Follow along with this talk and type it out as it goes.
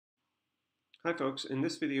Hi folks, in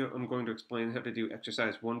this video I'm going to explain how to do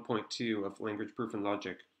exercise 1.2 of language proof and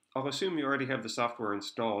logic. I'll assume you already have the software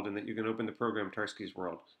installed and that you can open the program Tarski's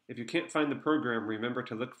World. If you can't find the program, remember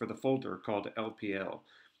to look for the folder called LPL.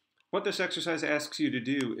 What this exercise asks you to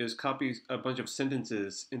do is copy a bunch of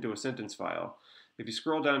sentences into a sentence file. If you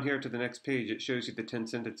scroll down here to the next page, it shows you the 10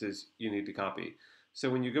 sentences you need to copy.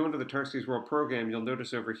 So when you go into the Tarski's World program, you'll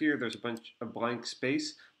notice over here there's a bunch of blank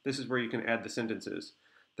space. This is where you can add the sentences.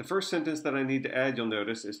 The first sentence that I need to add, you'll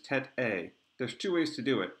notice, is tet A. There's two ways to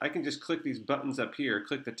do it. I can just click these buttons up here,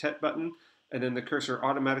 click the tet button, and then the cursor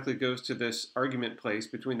automatically goes to this argument place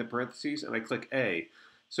between the parentheses, and I click A.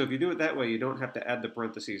 So if you do it that way, you don't have to add the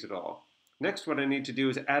parentheses at all. Next, what I need to do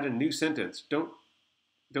is add a new sentence.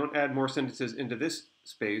 Don't add more sentences into this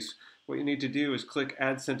space. What you need to do is click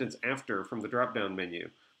Add Sentence After from the drop-down menu.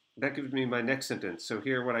 That gives me my next sentence. So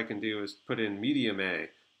here what I can do is put in medium A.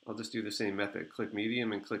 I'll just do the same method. Click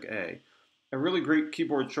medium and click A. A really great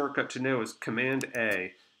keyboard shortcut to know is Command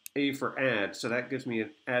A for add, so that gives me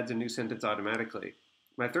adds a new sentence automatically.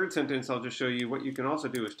 My third sentence, I'll just show you what you can also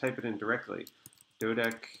do is type it in directly.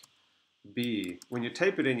 Dodec B. When you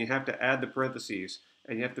type it in, you have to add the parentheses,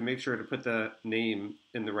 and you have to make sure to put the name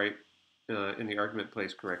in the right, in the argument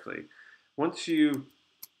place correctly. Once you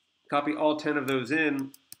copy all 10 of those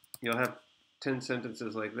in, you'll have 10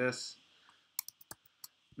 sentences like this.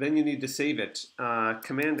 Then you need to save it.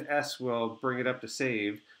 Command S will bring it up to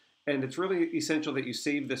save, and it's really essential that you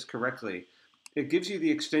save this correctly. It gives you the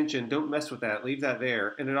extension, don't mess with that, leave that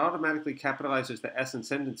there, and it automatically capitalizes the S in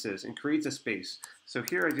sentences and creates a space. So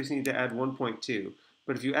here I just need to add 1.2.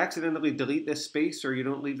 But if you accidentally delete this space or you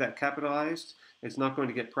don't leave that capitalized, it's not going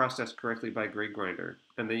to get processed correctly by Grade Grinder,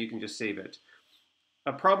 and then you can just save it.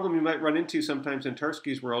 A problem you might run into sometimes in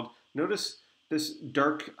Tarski's World, notice this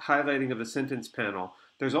dark highlighting of the sentence panel.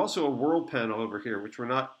 There's also a world panel over here, which we're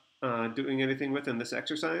not doing anything with in this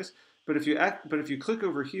exercise. But if you click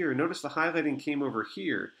over here, notice the highlighting came over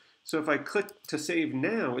here. So if I click to save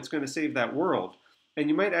now, it's going to save that world. And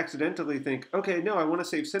you might accidentally think, okay, no, I want to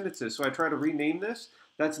save sentences, so I try to rename this.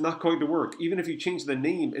 That's not going to work. Even if you change the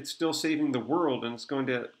name, it's still saving the world, and it's going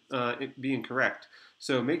to be incorrect.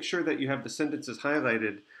 So make sure that you have the sentences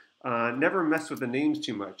highlighted. Never mess with the names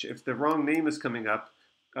too much. If the wrong name is coming up,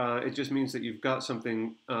 it just means that you've got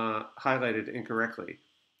something highlighted incorrectly.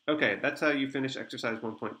 Okay, that's how you finish exercise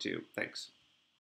 1.2. Thanks.